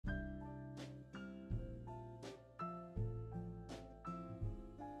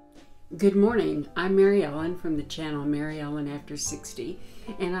Good morning. I'm MaryEllen from the channel MaryEllen After 60,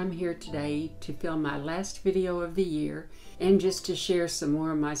 and I'm here today to film my last video of the year and just to share some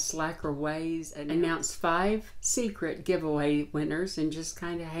more of my slacker ways and announce 5 secret giveaway winners and just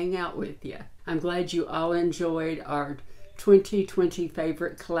kind of hang out with you. I'm glad you all enjoyed our 2020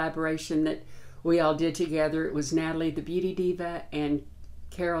 favorite collaboration that we all did together. It was Natalie the Beauty Diva and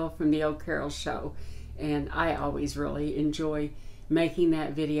Carol from the Old Carol Show, and I always really enjoy making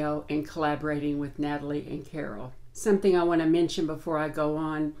that video and collaborating with Natalie and Carol. Something I want to mention before I go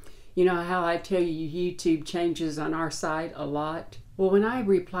on, you know how I tell you YouTube changes on our site a lot? Well, when I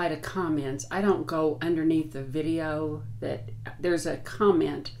reply to comments, I don't go underneath the video. That there's a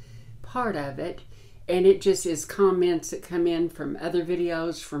comment part of it, and it just is comments that come in from other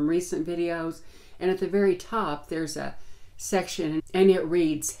videos, from recent videos, and at the very top there's a section and it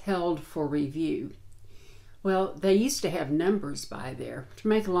reads held for review. Well, they used to have numbers by there. To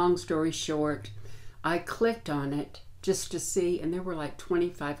make a long story short, I clicked on it just to see, and there were like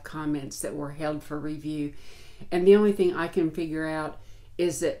 25 comments that were held for review. And the only thing I can figure out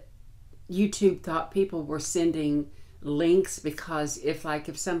is that YouTube thought people were sending links, because if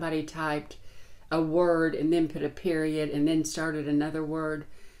somebody typed a word and then put a period and then started another word,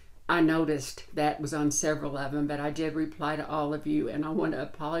 I noticed that was on several of them, but I did reply to all of you, and I want to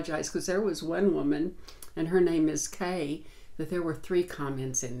apologize because there was one woman, and her name is Kay, that there were 3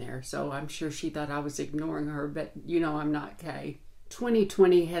 comments in there. So I'm sure she thought I was ignoring her, but you know I'm not Kay.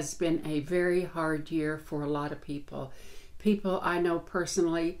 2020 has been a very hard year for a lot of people. People I know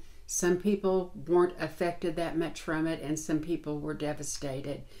personally, some people weren't affected that much from it, and some people were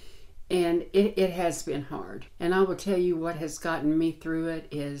devastated. And it has been hard. And I will tell you what has gotten me through it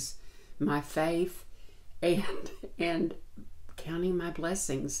is my faith and counting my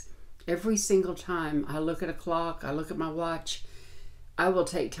blessings. Every single time I look at a clock, I look at my watch, I will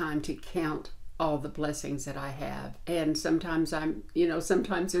take time to count all the blessings that I have. And sometimes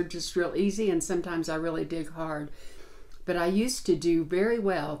sometimes they're just real easy, and sometimes I really dig hard. But I used to do very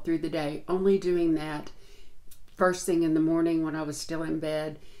well through the day, only doing that first thing in the morning when I was still in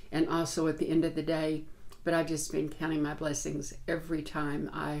bed, and also at the end of the day. But I've just been counting my blessings every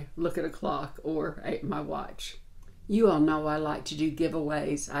time I look at a clock or at my watch. You all know I like to do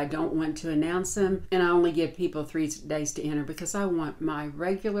giveaways. I don't want to announce them, and I only give people 3 days to enter because I want my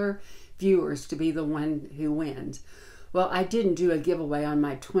regular viewers to be the one who wins. Well, I didn't do a giveaway on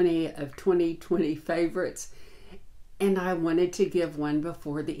my 20 of 2020 favorites, and I wanted to give one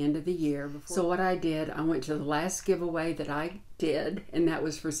before the end of the year. So what I did, I went to the last giveaway that I did, and that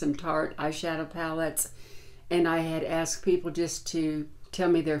was for some Tarte eyeshadow palettes, and I had asked people just to tell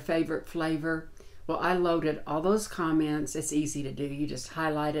me their favorite flavor. Well, I loaded all those comments. It's easy to do. You just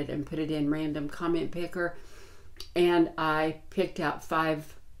highlight it and put it in random comment picker. And I picked out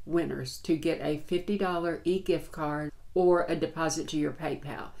 5 winners to get a $50 e-gift card or a deposit to your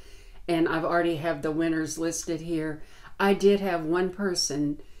PayPal. And I've already have the winners listed here. I did have one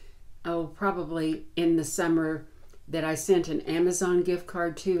person, probably in the summer, that I sent an Amazon gift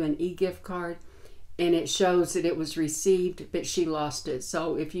card to, an e-gift card. And it shows that it was received, but she lost it.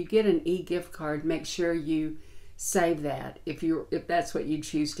 So if you get an e-gift card, make sure you save that if that's what you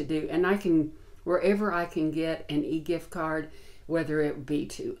choose to do. And I can, wherever I can get an e-gift card, whether it be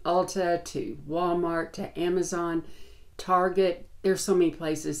to Ulta, to Walmart, to Amazon, Target, there's so many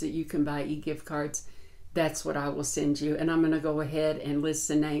places that you can buy e-gift cards. That's what I will send you. And I'm going to go ahead and list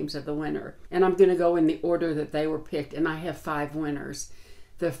the names of the winner. And I'm going to go in the order that they were picked. And I have 5 winners.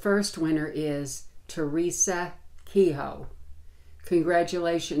 The first winner is Teresa Kehoe.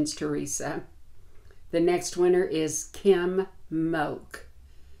 Congratulations, Teresa. The next winner is Kim Moak.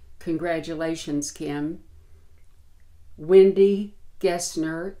 Congratulations, Kim. Wendy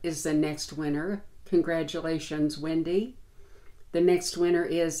Gessner is the next winner. Congratulations, Wendy. The next winner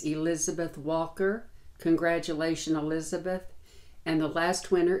is Elizabeth Walker. Congratulations, Elizabeth. And the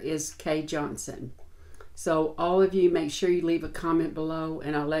last winner is Kay Johnson. So all of you, make sure you leave a comment below,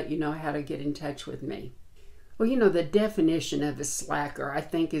 and I'll let you know how to get in touch with me. Well, you know, the definition of a slacker, I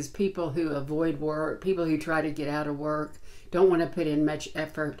think, is people who avoid work, people who try to get out of work, don't want to put in much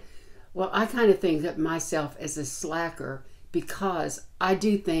effort. Well, I kind of think of myself as a slacker because I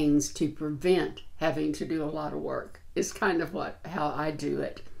do things to prevent having to do a lot of work. It's kind of how I do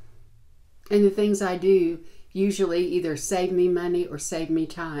it. And the things I do usually either save me money or save me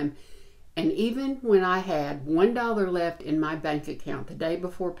time. And even when I had $1 left in my bank account the day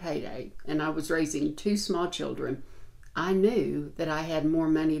before payday, and I was raising 2 small children, I knew that I had more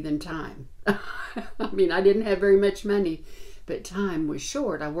money than time. I mean, I didn't have very much money, but time was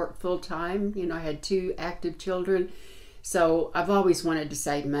short. I worked full time. You know, I had 2 active children. So I've always wanted to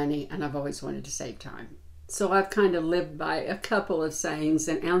save money, and I've always wanted to save time. So I've kind of lived by a couple of sayings.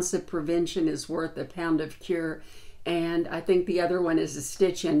 An ounce of prevention is worth a pound of cure. And I think the other one is a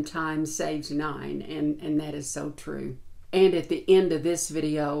stitch in time saves 9. And that is so true. And at the end of this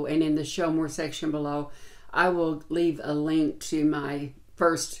video and in the show more section below, I will leave a link to my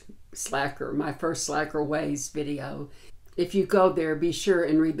first slacker ways video. If you go there, be sure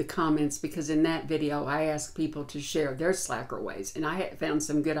and read the comments, because in that video I ask people to share their slacker ways, and I found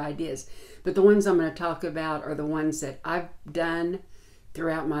some good ideas. But the ones I'm going to talk about are the ones that I've done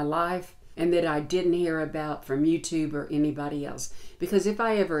throughout my life and that I didn't hear about from YouTube or anybody else. Because if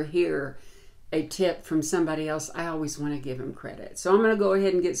I ever hear a tip from somebody else, I always want to give them credit. So I'm going to go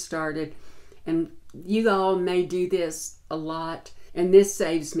ahead and get started. And you all may do this a lot, and this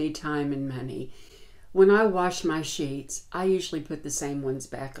saves me time and money. When I wash my sheets, I usually put the same ones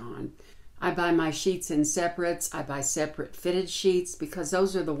back on. I buy my sheets in separates. I buy separate fitted sheets because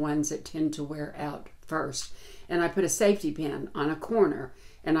those are the ones that tend to wear out first. And I put a safety pin on a corner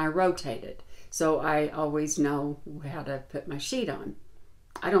and I rotate it. So I always know how to put my sheet on.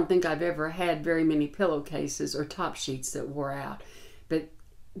 I don't think I've ever had very many pillowcases or top sheets that wore out. But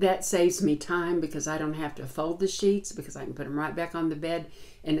that saves me time because I don't have to fold the sheets, because I can put them right back on the bed,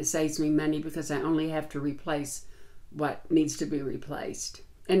 and it saves me money because I only have to replace what needs to be replaced.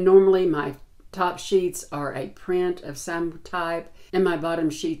 And normally my top sheets are a print of some type, and my bottom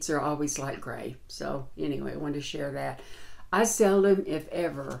sheets are always light gray. So anyway, I wanted to share that. I seldom, if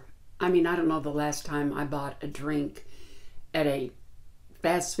ever, I don't know the last time I bought a drink at a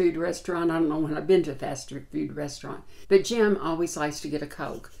fast food restaurant. I don't know when I've been to a fast food restaurant. But Jim always likes to get a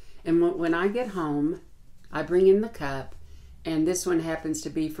Coke. And when I get home, I bring in the cup. And this one happens to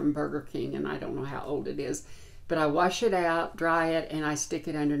be from Burger King. And I don't know how old it is. But I wash it out, dry it, and I stick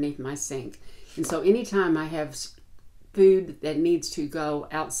it underneath my sink. And so anytime I have food that needs to go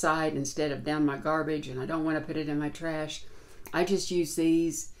outside instead of down my garbage, and I don't want to put it in my trash, I just use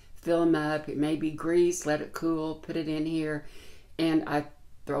these, fill them up. It may be grease, let it cool, put it in here, and I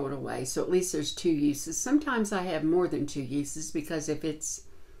throw it away. So at least there's 2 uses. Sometimes I have more than 2 uses, because if it's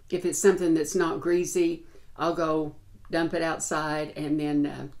something that's not greasy, I'll go dump it outside and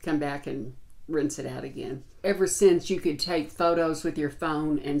then come back and rinse it out again. Ever since you could take photos with your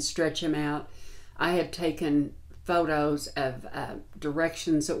phone and stretch them out, I have taken photos of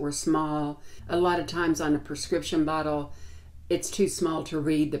directions that were small. A lot of times on a prescription bottle, it's too small to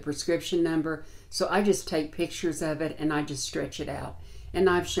read the prescription number. So I just take pictures of it and I just stretch it out. And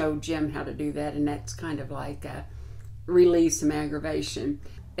I've showed Jim how to do that, and that's kind of like release some aggravation.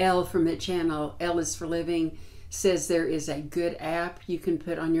 Elle from the channel, L is for Living, says there is a good app you can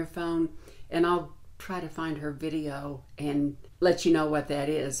put on your phone, and I'll try to find her video and let you know what that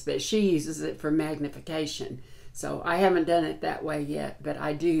is. But she uses it for magnification. So I haven't done it that way yet, but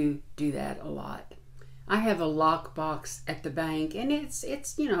I do that a lot. I have a lock box at the bank, and it's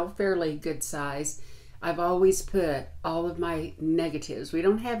fairly good size. I've always put all of my negatives. We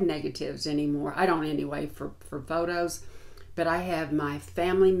don't have negatives anymore. I don't anyway for photos, but I have my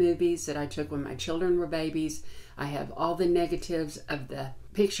family movies that I took when my children were babies. I have all the negatives of the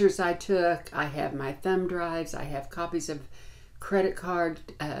pictures I took. I have my thumb drives. I have copies of credit card,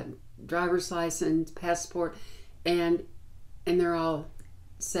 driver's license, passport, and they're all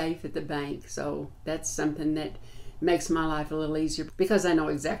safe at the bank. So that's something that makes my life a little easier because I know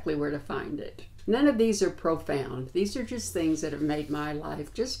exactly where to find it. None of these are profound. These are just things that have made my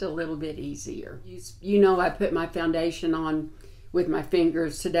life just a little bit easier. You know, I put my foundation on with my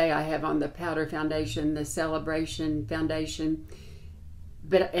fingers. Today I have on the powder foundation, the Celebration foundation.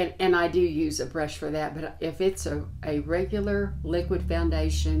 And I do use a brush for that. But if it's a regular liquid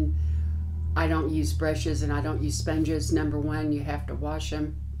foundation, I don't use brushes and I don't use sponges. Number one, you have to wash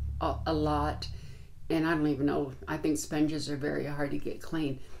them a lot. And I don't even know, I think sponges are very hard to get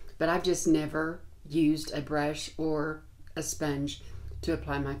clean. But I've just never used a brush or a sponge to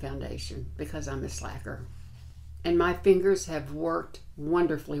apply my foundation because I'm a slacker. And my fingers have worked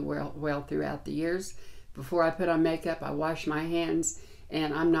wonderfully well throughout the years. Before I put on makeup, I wash my hands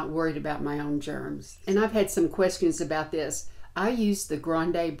and I'm not worried about my own germs. And I've had some questions about this. I use the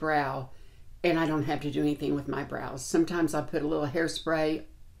Grande Brow and I don't have to do anything with my brows. Sometimes I put a little hairspray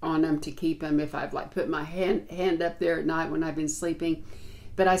on them to keep them if I've put my hand up there at night when I've been sleeping.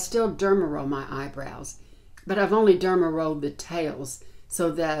 But I still derma roll my eyebrows. But I've only derma rolled the tails. So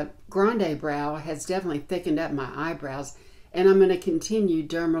the Grande Brow has definitely thickened up my eyebrows. And I'm going to continue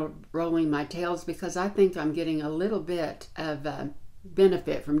derma rolling my tails because I think I'm getting a little bit of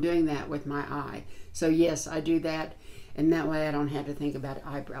benefit from doing that with my eye. So yes, I do that. And that way I don't have to think about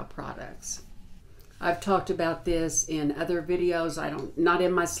eyebrow products. I've talked about this in other videos. Not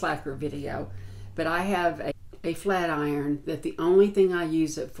in my slacker video, but I have a flat iron that the only thing I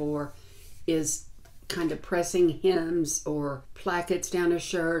use it for is kind of pressing hems or plackets down a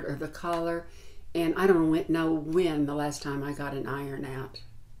shirt or the collar. And I don't know when the last time I got an iron out.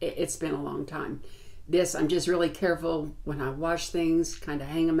 It's been a long time. This, I'm just really careful when I wash things, kind of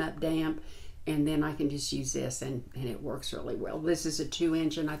hang them up damp, and then I can just use this, and it works really well. This is a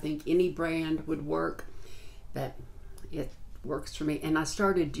 2-inch, and I think any brand would work, but it works for me. And I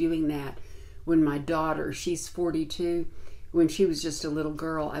started doing that when my daughter, she's 42, when she was just a little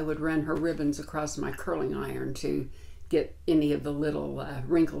girl, I would run her ribbons across my curling iron to get any of the little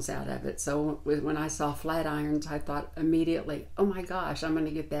wrinkles out of it. So when I saw flat irons, I thought immediately, oh my gosh, I'm going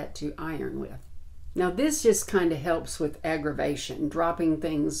to get that to iron with. Now this just kind of helps with aggravation, dropping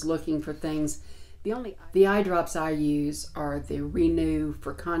things, looking for things. The eye drops I use are the Renew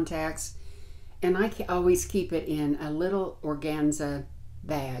for contacts, and I always keep it in a little organza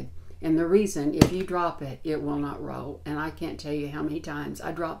bag. And the reason, if you drop it, it will not roll. And I can't tell you how many times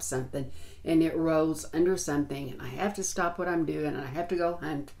I drop something and it rolls under something, and I have to stop what I'm doing and I have to go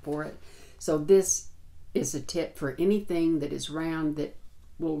hunt for it. So this is a tip for anything that is round that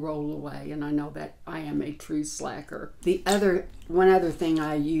will roll away, and I know that I am a true slacker. One other thing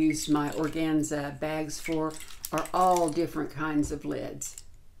I use my organza bags for are all different kinds of lids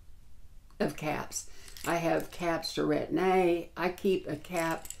of caps. I have caps de retin. I keep a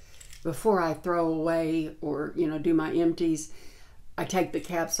cap before I throw away or do my empties. I take the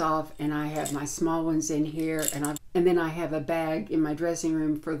caps off, and I have my small ones in here, and then I have a bag in my dressing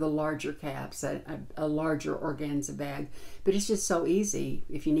room for the larger caps, a larger organza bag. But it's just so easy.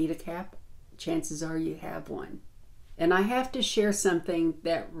 If you need a cap, chances are you have one. And I have to share something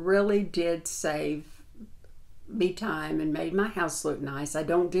that really did save me time and made my house look nice. I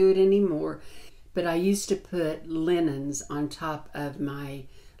don't do it anymore, but I used to put linens on top of my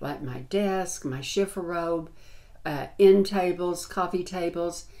desk, my chifforobe, end tables, coffee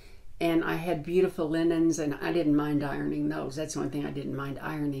tables, and I had beautiful linens, and I didn't mind ironing those. That's one thing I didn't mind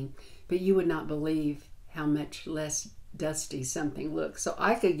ironing. But you would not believe how much less dusty something looks. So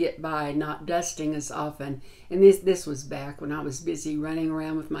I could get by not dusting as often. And this was back when I was busy running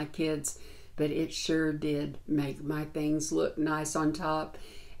around with my kids, but it sure did make my things look nice on top.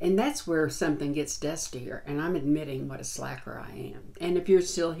 And that's where something gets dustier, and I'm admitting what a slacker I am. And if you're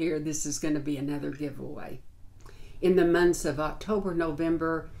still here, this is going to be another giveaway. In the months of October,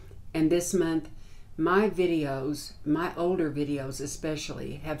 November, and this month, my videos, my older videos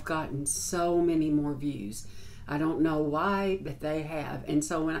especially, have gotten so many more views. I don't know why, but they have. And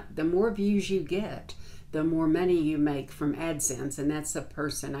so the more views you get, the more money you make from AdSense. And that's a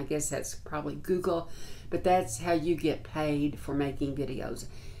person, I guess that's probably Google, but that's how you get paid for making videos.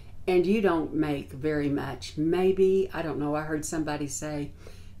 And you don't make very much. Maybe, I don't know, I heard somebody say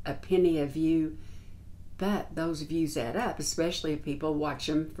a penny a view, but those views add up, especially if people watch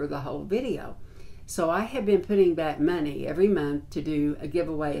them for the whole video. So I have been putting back money every month to do a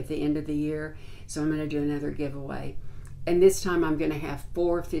giveaway at the end of the year. So I'm going to do another giveaway. And this time I'm going to have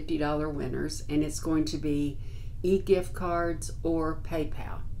 4 $50 winners, and it's going to be e-gift cards or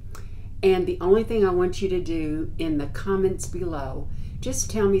PayPal. And the only thing I want you to do in the comments below,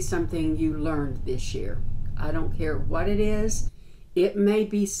 just tell me something you learned this year. I don't care what it is. It may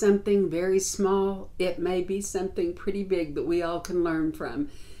be something very small. It may be something pretty big that we all can learn from.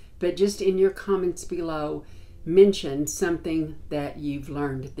 But just in your comments below, mention something that you've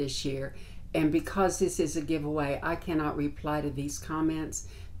learned this year. And because this is a giveaway, I cannot reply to these comments.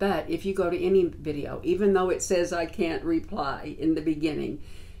 But if you go to any video, even though it says I can't reply in the beginning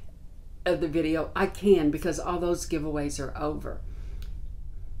of the video, I can, because all those giveaways are over.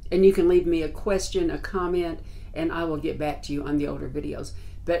 And you can leave me a question, a comment, and I will get back to you on the older videos.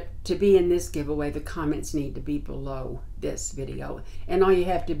 But to be in this giveaway, the comments need to be below this video. And all you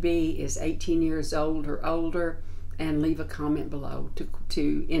have to be is 18 years old or older, and leave a comment below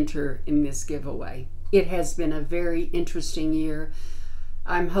to enter in this giveaway. It has been a very interesting year.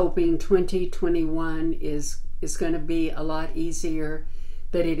 I'm hoping 2021 is going to be a lot easier,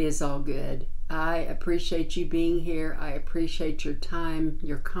 but it is all good. I appreciate you being here. I appreciate your time,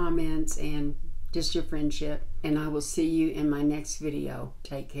 your comments, and just your friendship. And I will see you in my next video.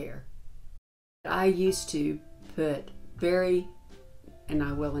 Take care. I used to put and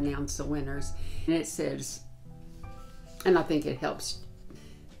I will announce the winners, and it says, and I think it helps,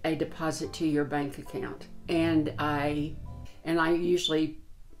 a deposit to your bank account. And I usually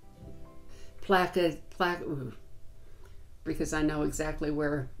plaque because I know exactly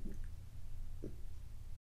where